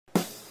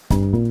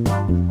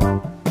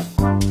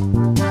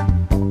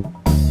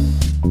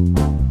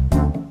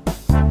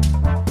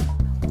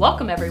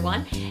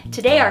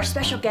Today our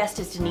special guest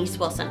is Denise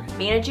Wilson,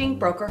 Managing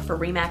Broker for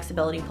RE/MAX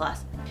Ability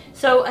Plus.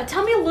 So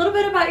tell me a little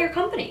bit about your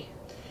company.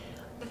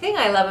 The thing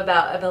I love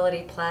about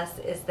Ability Plus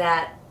is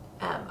that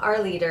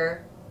our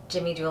leader,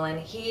 Jimmy Doolin,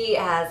 he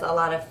has a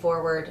lot of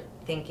forward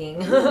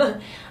thinking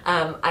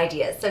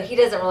ideas. So he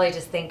doesn't really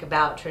just think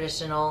about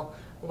traditional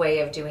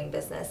way of doing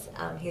business.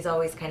 He's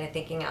always kind of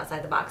thinking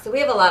outside the box. So we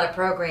have a lot of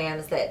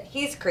programs that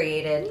he's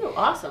created. Ooh,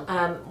 awesome.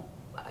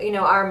 You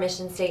know, our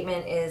mission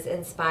statement is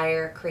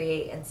inspire,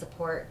 create, and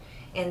support.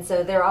 And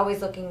so they're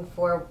always looking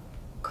for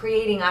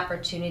creating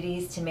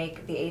opportunities to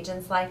make the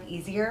agent's life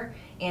easier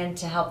and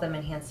to help them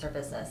enhance their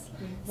business.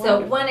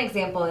 So one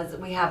example is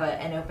we have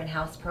an open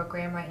house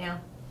program right now.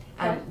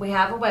 We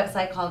have a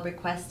website called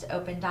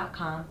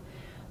requestopen.com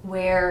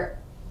where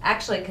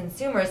actually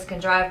consumers can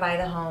drive by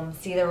the home,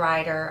 see the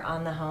rider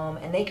on the home,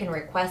 and they can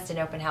request an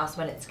open house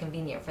when it's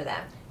convenient for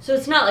them. So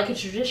it's not like a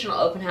traditional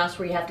open house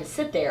where you have to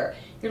sit there.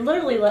 You're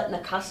literally letting the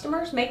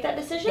customers make that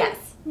decision? Yes.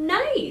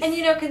 Nice. And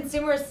you know,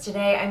 consumers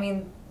today, I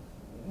mean,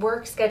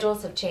 work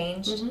schedules have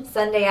changed.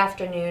 Sunday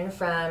afternoon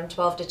from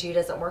 12 to 2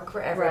 doesn't work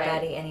for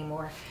everybody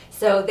anymore.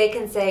 So they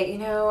can say, you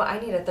know, I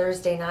need a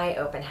Thursday night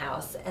open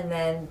house, and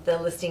then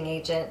the listing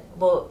agent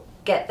will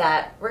get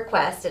that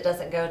request. It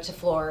doesn't go to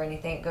floor or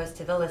anything, it goes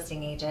to the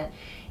listing agent,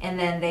 and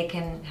then they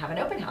can have an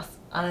open house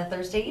on a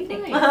Thursday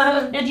evening. Nice.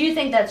 Now, do you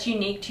think that's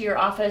unique to your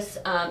office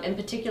in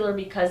particular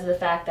because of the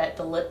fact that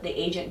the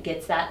agent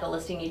gets that, the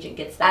listing agent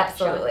gets that?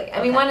 Absolutely.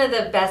 I mean, one of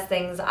the best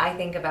things I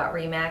think about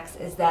RE/MAX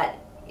is that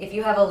if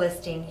you have a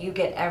listing, you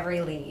get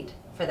every lead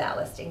for that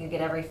listing. You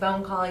get every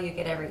phone call, you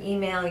get every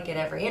email, you get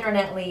every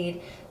internet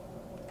lead.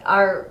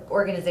 Our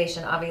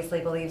organization obviously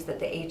believes that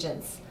the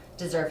agents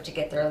deserve to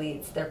get their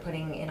leads. They're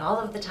putting in all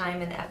of the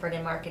time and effort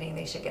in marketing.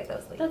 They should get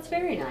those leads. That's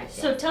very nice.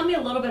 Yeah. So tell me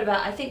a little bit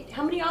about, I think,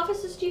 how many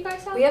offices do you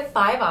guys have? We have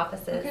 5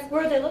 offices. Okay.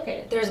 Where are they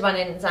located? There's one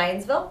in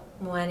Zionsville,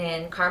 one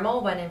in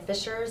Carmel, one in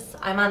Fishers.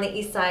 I'm on the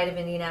east side of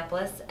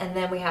Indianapolis, and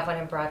then we have one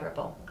in Broad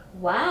Ripple.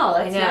 Wow,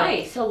 that's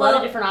nice. So a lot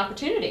of different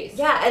opportunities.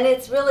 Yeah, and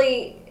it's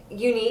really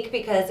unique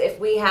because if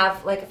we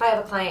have, like if I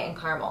have a client in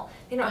Carmel,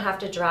 they don't have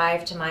to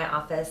drive to my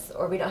office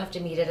or we don't have to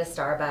meet at a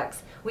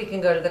Starbucks. We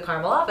can go to the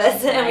Carmel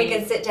office and we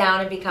can sit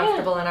down and be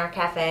comfortable in our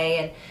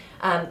cafe,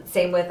 and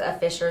same with a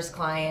Fishers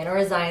client or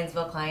a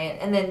Zionsville client,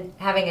 and then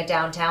having a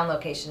downtown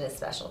location is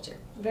special too.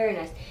 Very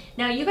nice.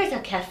 Now you guys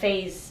have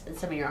cafes in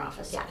some of your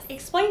offices. Yes.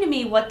 Explain to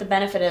me what the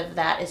benefit of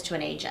that is to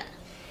an agent.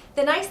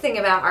 The nice thing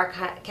about our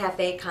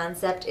cafe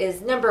concept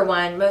is, number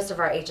one, most of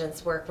our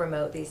agents work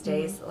remote these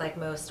days, like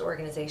most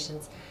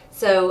organizations.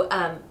 So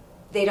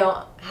they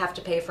don't have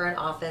to pay for an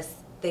office.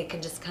 They can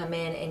just come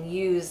in and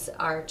use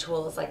our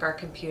tools like our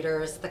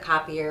computers, the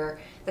copier,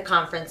 the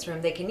conference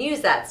room. They can use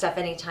that stuff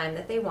anytime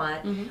that they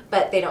want,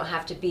 but they don't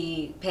have to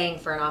be paying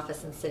for an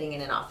office and sitting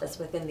in an office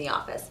within the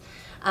office.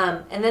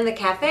 And then the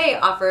cafe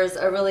offers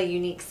a really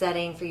unique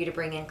setting for you to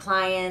bring in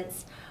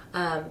clients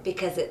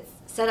because it's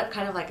set up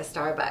kind of like a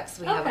Starbucks.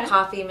 We have a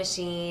coffee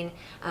machine,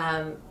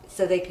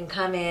 so they can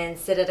come in,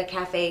 sit at a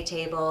cafe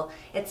table.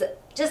 It's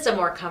just a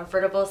more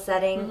comfortable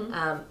setting,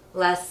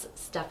 less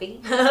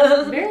stuffy.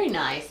 Very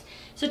nice.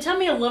 So tell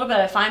me a little bit,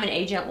 if I'm an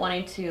agent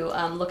wanting to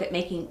look at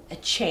making a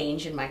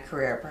change in my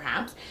career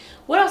perhaps,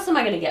 what else am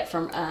I going to get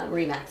from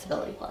RE/MAX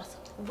Ability Plus?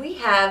 We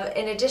have,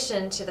 in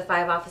addition to the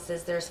 5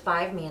 offices, there's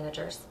 5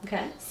 managers.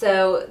 Okay.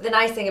 So the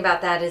nice thing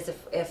about that is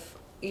if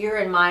you're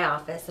in my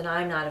office and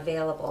I'm not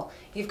available,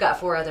 you've got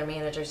 4 other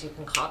managers you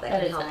can call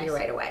that can help you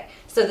right away.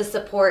 So the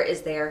support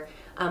is there.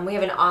 We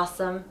have an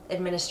awesome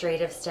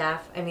administrative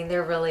staff. I mean,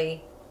 they're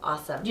really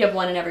awesome. Do you have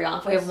one in every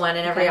office? We have one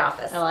in every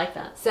office. I like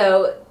that.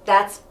 So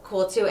that's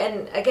cool too.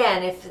 And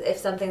again, if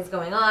something's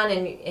going on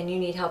and you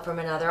need help from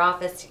another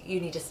office,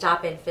 you need to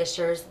stop in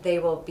Fishers. They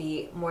will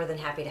be more than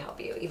happy to help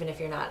you, even if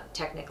you're not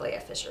technically a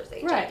Fishers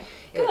agent. Right.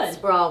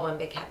 Good. We're all one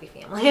big happy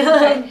family.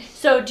 Okay.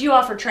 So do you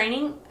offer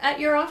training at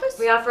your office?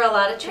 We offer a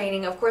lot of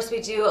training. Of course, we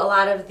do a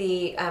lot of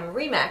the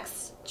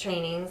RE/MAX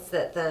trainings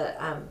that the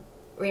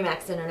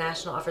RE/MAX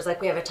International offers. Like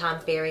we have a Tom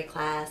Ferry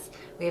class,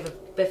 we have a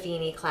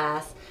Buffini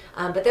class,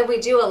 but then we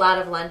do a lot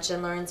of lunch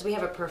and learns. We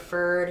have a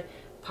preferred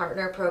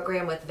partner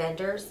program with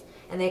vendors,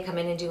 and they come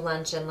in and do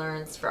lunch and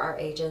learns for our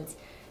agents.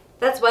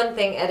 That's one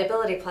thing at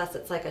Ability Plus.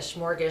 It's like a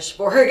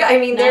smorgasbord. I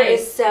mean, there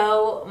is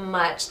so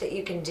much that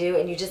you can do,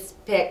 and you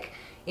just pick,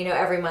 you know,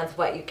 every month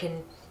what you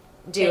can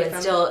do, and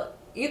still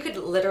you could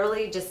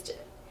literally just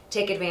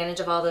take advantage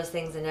of all those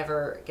things and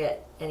never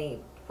get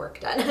any work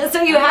done.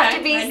 So you have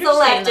to be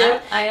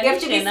selective. You have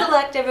to be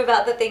selective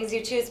about the things you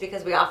choose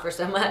because we offer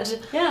so much.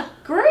 Yeah,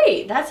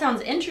 great. That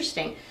sounds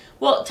interesting.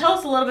 Well, tell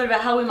us a little bit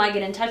about how we might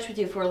get in touch with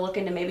you if we're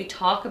looking to maybe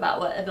talk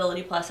about what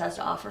Ability Plus has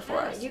to offer for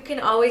us. You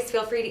can always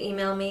feel free to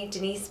email me,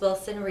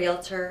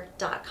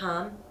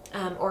 denisewilsonrealtor.com,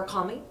 or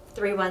call me,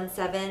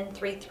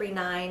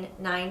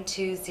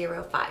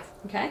 317-339-9205.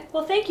 Okay.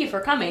 Well, thank you for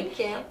coming. Thank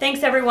you.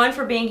 Thanks, everyone,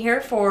 for being here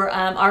for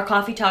our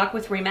coffee talk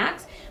with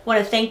RE/MAX. I want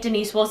to thank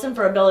Denise Wilson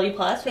for Ability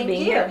Plus for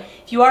being here.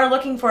 If you are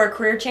looking for a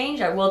career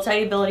change, I will tell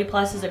you Ability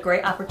Plus is a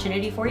great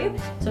opportunity for you.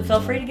 So feel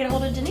free to get a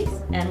hold of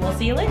Denise, and we'll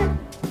see you later.